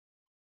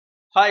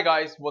Hi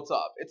guys, what's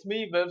up? It's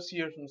me Vivs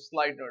here from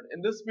slidenerd.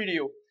 In this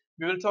video,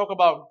 we will talk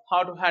about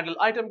how to handle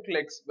item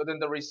clicks within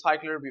the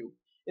recycler view.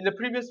 In the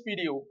previous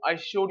video, I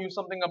showed you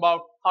something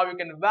about how you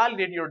can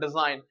validate your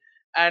design,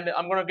 and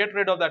I'm going to get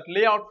rid of that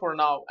layout for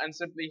now and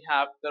simply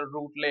have the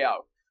root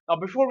layout. Now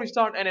before we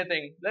start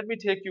anything, let me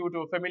take you to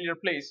a familiar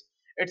place.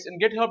 It's in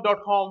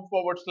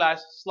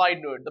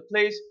github.com/slidenerd, the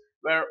place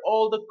where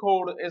all the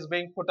code is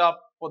being put up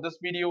for this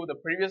video, the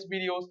previous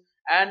videos,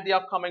 and the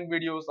upcoming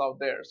videos out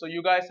there. So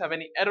you guys have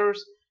any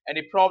errors,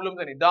 any problems,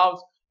 any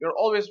doubts, you're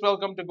always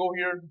welcome to go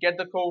here, get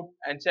the code,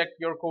 and check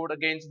your code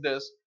against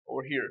this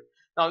over here.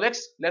 Now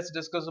let's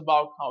discuss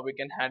about how we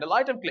can handle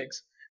item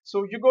clicks.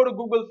 So you go to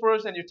Google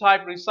first and you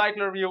type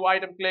RecyclerView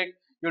item click.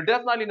 You'll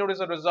definitely notice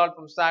a result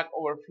from Stack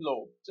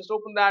Overflow. Just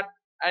open that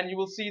and you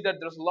will see that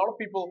there's a lot of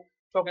people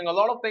talking a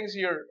lot of things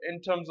here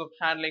in terms of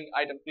handling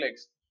item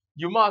clicks.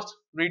 You must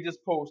read this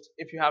post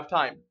if you have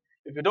time.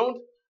 If you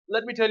don't,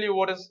 let me tell you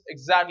what is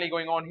exactly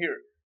going on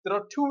here. There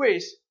are two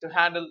ways to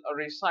handle a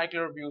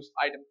recycler view's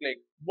item click.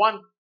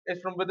 One is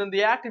from within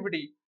the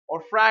activity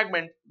or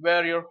fragment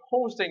where you're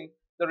hosting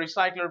the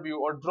recycler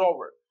view or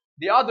drawer.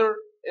 The other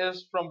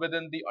is from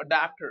within the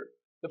adapter.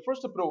 The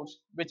first approach,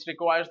 which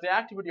requires the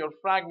activity or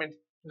fragment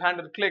to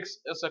handle clicks,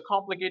 is a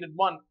complicated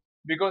one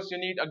because you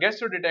need a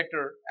gesture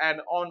detector and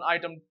on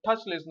item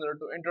touch listener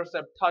to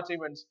intercept touch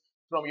events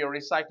from your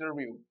recycler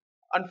view.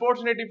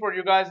 Unfortunately for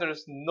you guys, there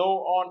is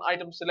no on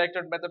item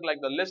selected method like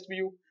the list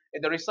view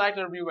in the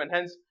recycler view, and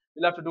hence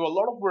you'll have to do a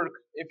lot of work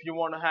if you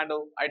want to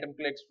handle item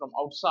clicks from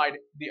outside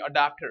the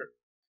adapter.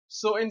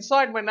 So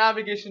inside my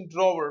navigation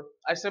drawer,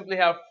 I simply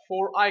have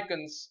 4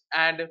 icons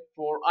and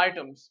 4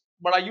 items,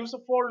 but I use a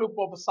for loop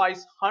of a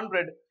size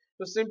 100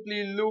 to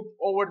simply loop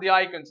over the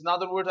icons. In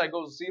other words, I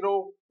go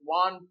 0,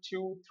 1,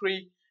 2,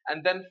 3,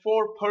 and then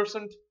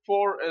 4%,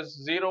 4 is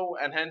 0,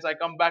 and hence I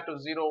come back to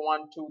 0,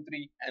 1, 2,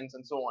 3, and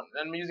so on.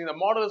 And I'm using the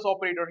modulus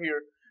operator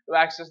here to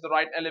access the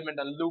right element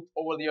and loop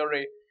over the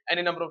array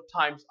any number of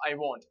times I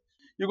want.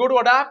 You go to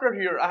adapter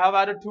here, I have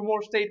added 2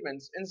 more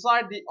statements.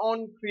 Inside the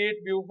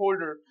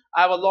onCreateViewHolder,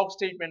 I have a log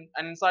statement,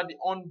 and inside the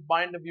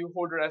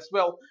onBindViewHolder as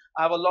well,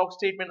 I have a log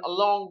statement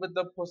along with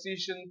the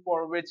position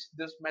for which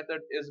this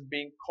method is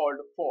being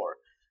called for.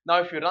 Now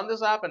if you run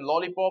this app in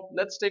Lollipop,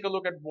 let's take a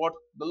look at what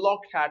the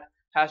logcat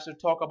has to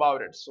talk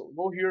about it. So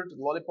go here to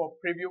the Lollipop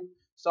preview,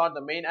 start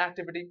the main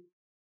activity,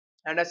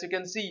 and as you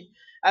can see,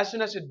 as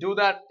soon as you do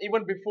that,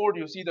 even before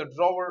you see the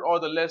drawer or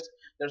the list,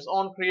 there's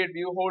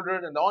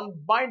onCreateViewHolder, and the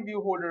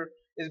onBindViewHolder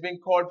is being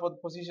called for the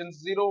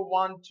positions 0,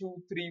 1,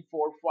 2, 3,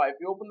 4, 5.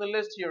 You open the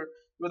list here,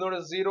 you will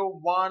notice 0,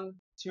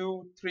 1,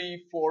 2,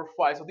 3, 4,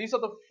 5. So these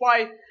are the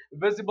 5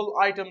 visible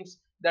items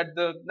that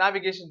the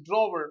navigation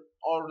drawer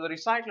or the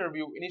recycler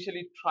view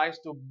initially tries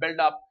to build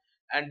up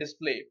and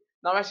display.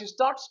 Now as you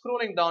start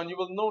scrolling down, you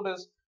will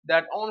notice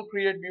that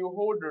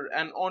onCreateViewHolder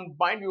and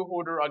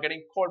onBindViewHolder are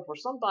getting called for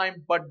some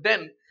time, but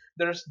then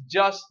there's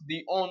just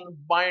the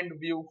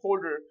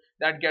onBindViewHolder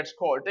that gets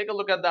called. Take a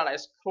look at that. I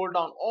scroll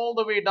down all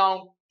the way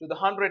down to the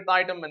 100th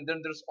item, and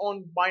then there's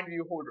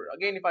onBindViewHolder.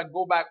 Again, if I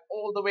go back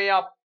all the way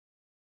up,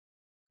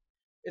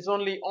 it's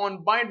only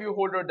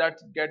onBindViewHolder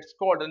that gets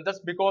called, and that's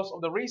because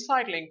of the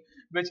recycling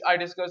which I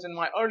discussed in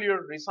my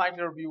earlier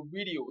recycler view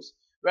videos,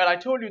 where I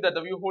told you that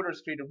the view holder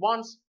is created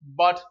once,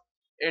 but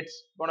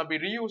it's gonna be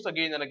reused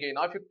again and again.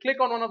 Now if you click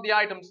on one of the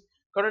items,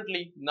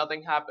 currently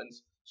nothing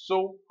happens.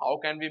 So how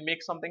can we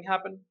make something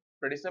happen?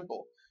 Pretty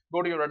simple.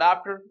 Go to your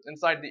adapter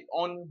inside the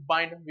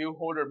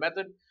onBindViewHolder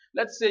method.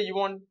 Let's say you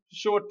want to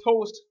show a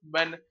toast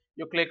when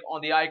you click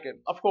on the icon.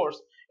 Of course,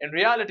 in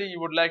reality, you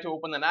would like to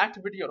open an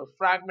activity or a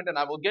fragment, and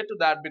I will get to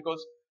that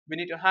because we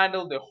need to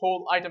handle the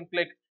whole item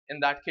click in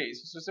that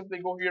case. So simply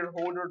go here,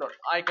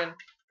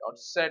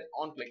 holder.icon.set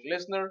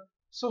onClickListener.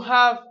 So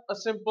have a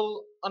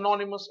simple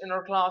anonymous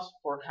inner class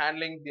for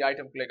handling the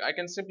item click. I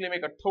can simply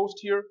make a toast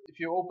here. If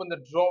you open the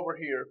drawer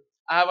here,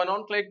 I have an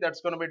onClick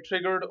that's going to be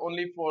triggered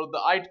only for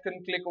the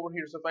icon click over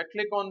here. So if I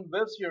click on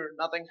Vivs here,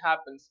 nothing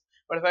happens.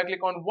 But if I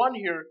click on 1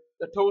 here,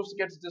 the toast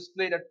gets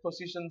displayed at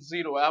position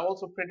 0. I have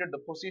also printed the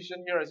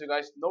position here, as you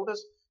guys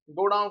notice.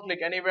 Go down,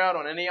 click anywhere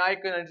on any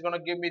icon, and it's going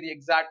to give me the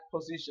exact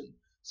position.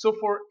 So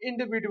for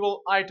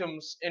individual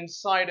items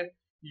inside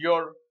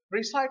your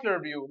recycler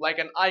view, like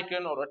an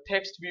icon or a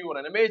text view or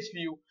an image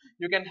view,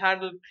 you can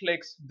handle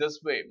clicks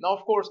this way. Now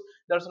of course,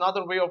 there's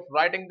another way of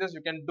writing this.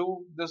 You can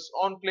do this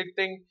onClick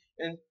thing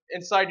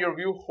inside your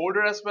view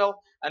holder as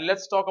well, and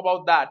let's talk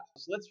about that.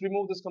 So let's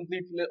remove this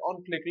complete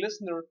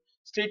onClickListener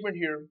statement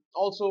here.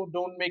 Also,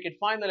 don't make it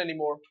final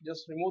anymore,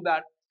 just remove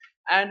that,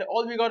 and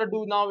all we gotta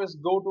do now is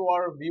go to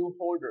our view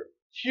holder.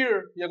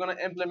 Here you're gonna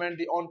implement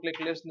the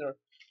onClickListener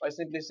by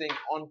simply saying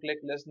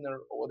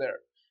onClickListener over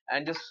there,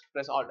 and just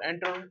press Alt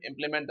Enter,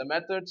 implement the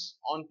methods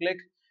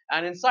onClick,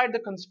 and inside the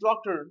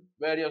constructor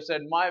where you have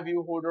said my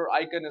view holder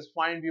icon is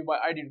find view by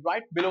ID,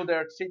 right below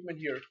that statement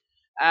here,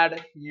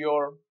 add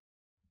your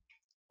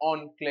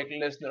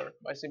onClickListener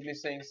by simply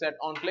saying set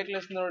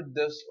onClickListener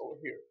this over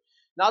here.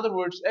 In other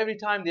words, every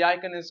time the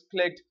icon is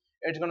clicked,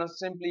 it's gonna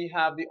simply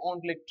have the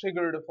onClick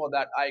triggered for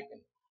that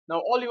icon. Now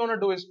all you want to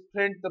do is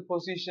print the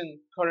position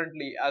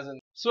currently as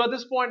in. So at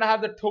this point I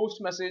have the toast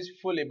message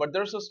fully, but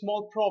there's a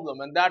small problem,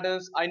 and that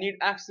is I need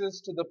access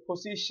to the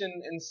position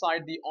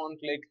inside the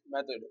onClick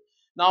method.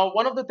 Now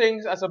one of the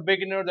things as a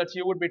beginner that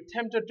you would be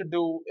tempted to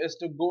do is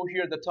to go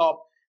here at the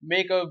top,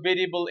 make a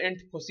variable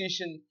int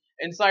position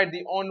inside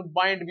the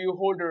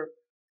onBindViewHolder,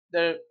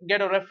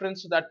 get a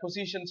reference to that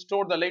position,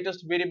 store the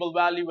latest variable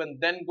value, and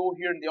then go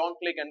here in the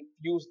onClick and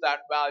use that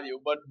value.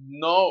 But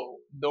no,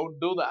 don't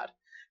do that.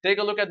 Take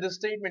a look at this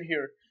statement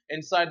here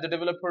inside the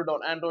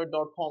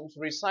developer.android.com's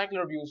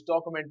RecyclerViews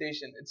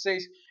documentation. It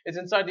says it's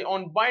inside the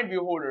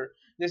onBindViewHolder.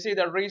 They say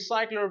that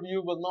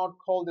RecyclerView will not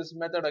call this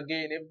method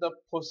again if the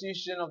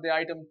position of the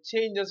item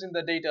changes in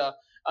the data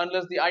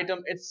unless the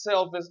item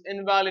itself is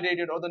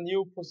invalidated or the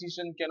new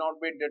position cannot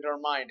be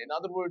determined. In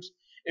other words,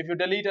 if you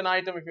delete an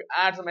item, if you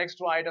add some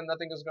extra item,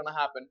 nothing is going to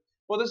happen.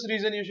 For this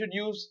reason, you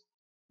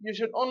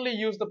should only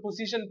use the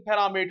position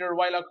parameter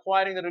while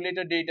acquiring the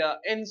related data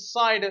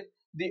inside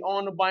the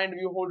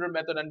onBindViewHolder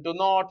method, and do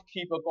not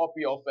keep a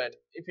copy of it.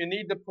 If you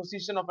need the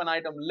position of an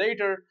item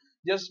later,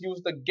 just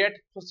use the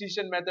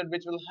getPosition method,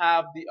 which will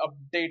have the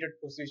updated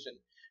position.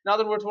 In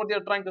other words, what they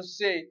are trying to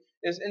say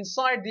is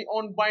inside the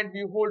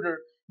onBindViewHolder,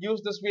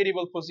 use this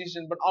variable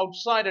position, but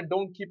outside it,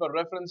 don't keep a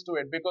reference to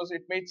it because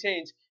it may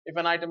change if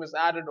an item is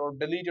added or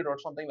deleted or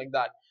something like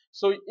that.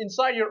 So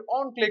inside your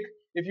onClick,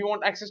 if you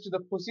want access to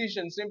the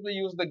position, simply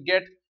use the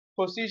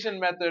getPosition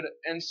method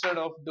instead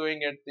of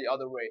doing it the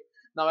other way.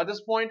 Now at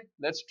this point,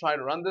 let's try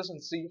to run this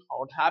and see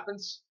how it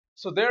happens.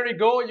 So there you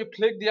go, you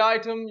click the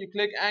item, you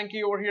click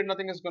Anki over here,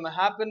 nothing is going to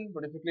happen.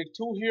 But if you click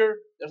 2 here,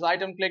 there's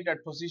item clicked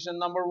at position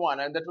number 1,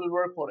 and that will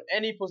work for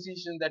any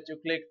position that you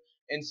click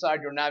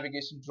inside your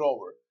navigation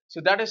drawer. So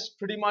that is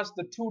pretty much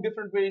the 2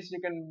 different ways you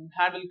can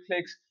handle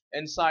clicks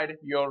inside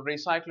your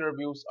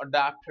RecyclerView's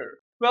adapter.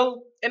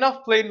 Well,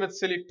 enough playing with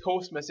silly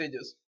toast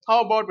messages.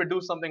 How about we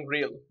do something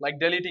real, like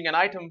deleting an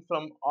item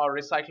from our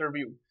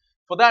RecyclerView?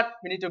 For that,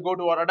 we need to go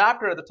to our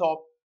adapter at the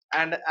top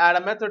and add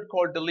a method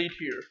called delete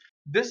here.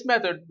 This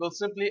method will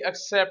simply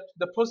accept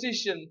the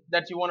position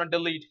that you want to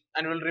delete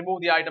and will remove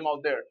the item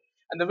out there.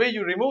 And the way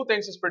you remove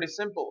things is pretty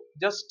simple.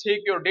 Just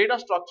take your data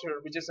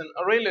structure, which is an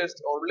array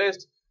list or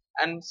list,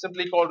 and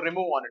simply call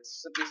remove on it.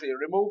 Simply say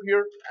remove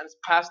here and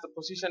pass the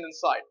position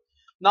inside.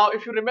 Now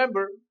if you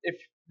remember, if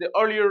the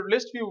earlier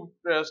list view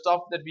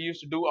stuff that we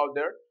used to do out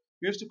there,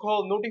 we used to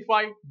call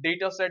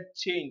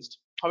notifyDataSetChanged.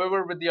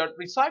 However, with the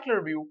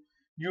RecyclerView,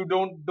 you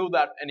don't do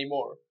that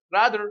anymore.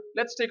 Rather,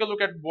 let's take a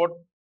look at what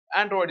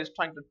Android is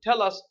trying to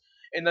tell us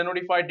in the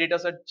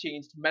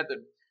notifyDataSetChanged method.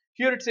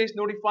 Here it says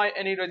notify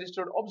any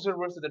registered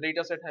observers that the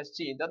dataset has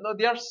changed. Now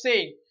they are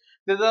saying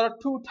that there are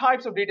 2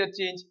 types of data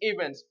change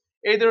events.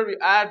 Either you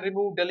add,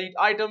 remove, delete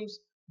items,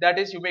 that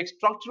is you make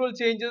structural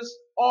changes,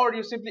 or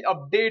you simply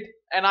update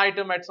an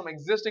item at some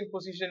existing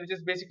position, which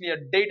is basically a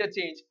data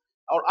change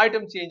or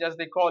item change as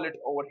they call it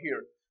over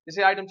here. They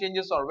say item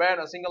changes are where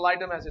a single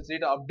item has its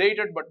data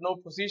updated but no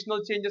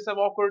positional changes have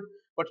occurred,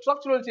 but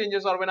structural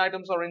changes are when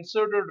items are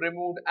inserted,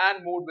 removed,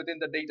 and moved within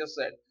the data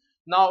set.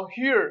 Now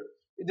here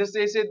they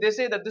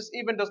say that this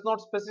event does not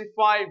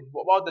specify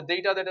about the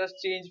data that has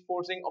changed,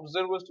 forcing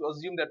observers to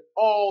assume that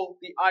all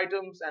the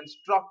items and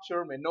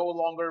structure may no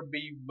longer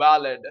be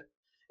valid.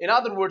 In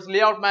other words,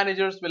 layout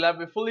managers will have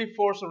a fully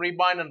forced to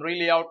rebind and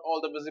relayout all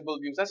the visible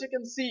views. As you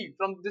can see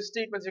from these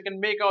statements, you can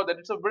make out that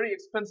it's a very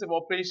expensive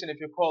operation if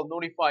you call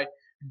notify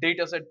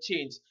dataset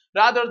change.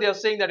 Rather, they are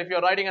saying that if you're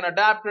writing an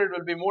adapter, it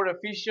will be more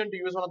efficient to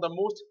use one of the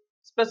most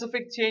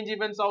specific change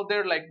events out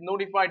there, like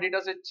notify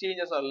dataset change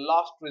as a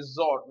last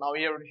resort. Now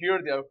here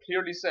they have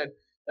clearly said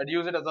that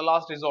use it as a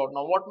last resort.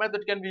 Now what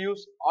method can be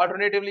used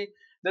alternatively?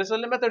 There's a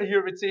method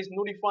here which says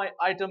notify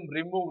item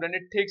removed, and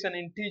it takes an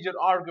integer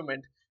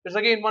argument. There's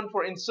again one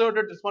for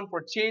inserted, there's one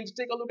for change.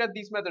 Take a look at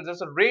these methods.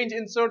 There's a range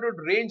inserted,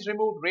 range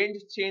removed,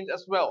 range change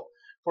as well.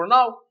 For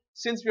now,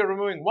 since we are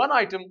removing one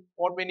item,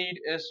 what we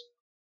need is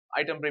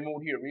item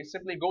removed here. We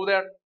simply go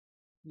there.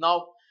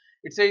 Now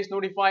it says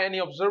notify any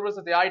observers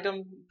that the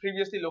item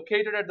previously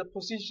located at the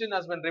position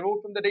has been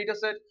removed from the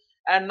dataset,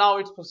 and now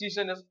its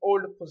position is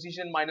old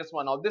position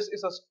 -1. Now this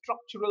is a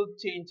structural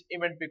change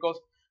event because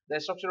the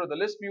structure of the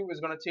list view is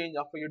going to change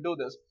after you do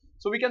this.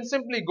 So we can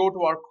simply go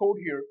to our code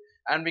here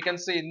and we can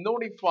say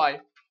notify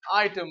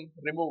item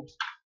removed,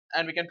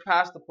 and we can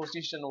pass the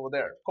position over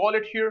there. Call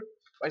it here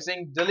by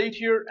saying delete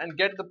here and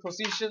get the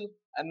position,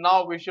 and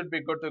now we should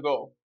be good to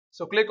go.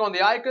 So click on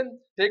the icon,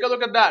 take a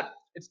look at that.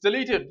 It's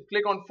deleted.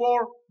 Click on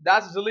 4,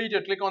 that's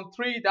deleted. Click on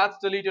 3, that's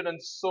deleted,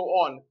 and so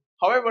on.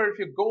 However, if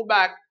you go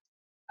back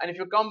and if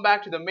you come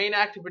back to the main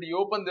activity, you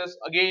open this,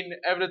 again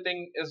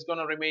everything is going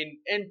to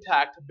remain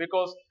intact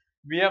because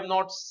we have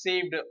not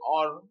saved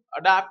our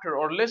adapter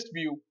or list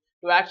view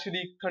to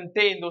actually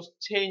contain those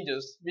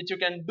changes, which you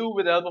can do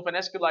with the help of an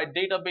SQLite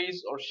database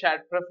or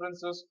shared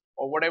preferences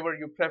or whatever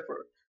you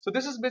prefer. So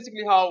this is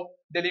basically how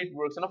delete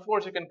works. And of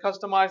course you can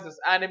customize this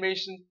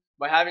animation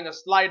by having a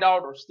slide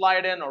out or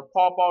slide in or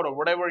pop out or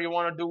whatever you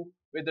want to do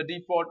with the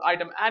default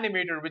item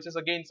animator, which is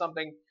again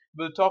something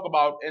we'll talk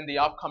about in the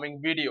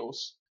upcoming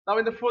videos. Now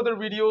in the further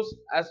videos,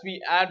 as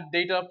we add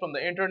data from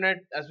the internet,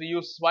 as we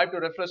use swipe to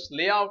refresh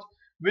layout,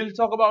 we'll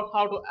talk about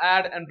how to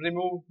add and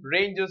remove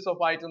ranges of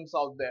items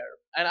out there.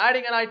 And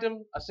adding an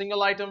item, a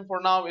single item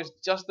for now, is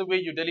just the way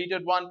you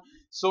deleted one.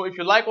 So if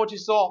you like what you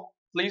saw,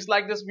 please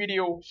like this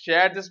video,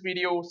 share this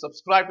video,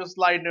 subscribe to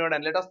SlideNerd,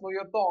 and let us know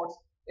your thoughts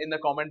in the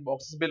comment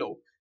boxes below.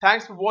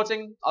 Thanks for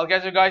watching. I'll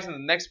catch you guys in the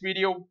next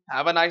video.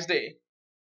 Have a nice day.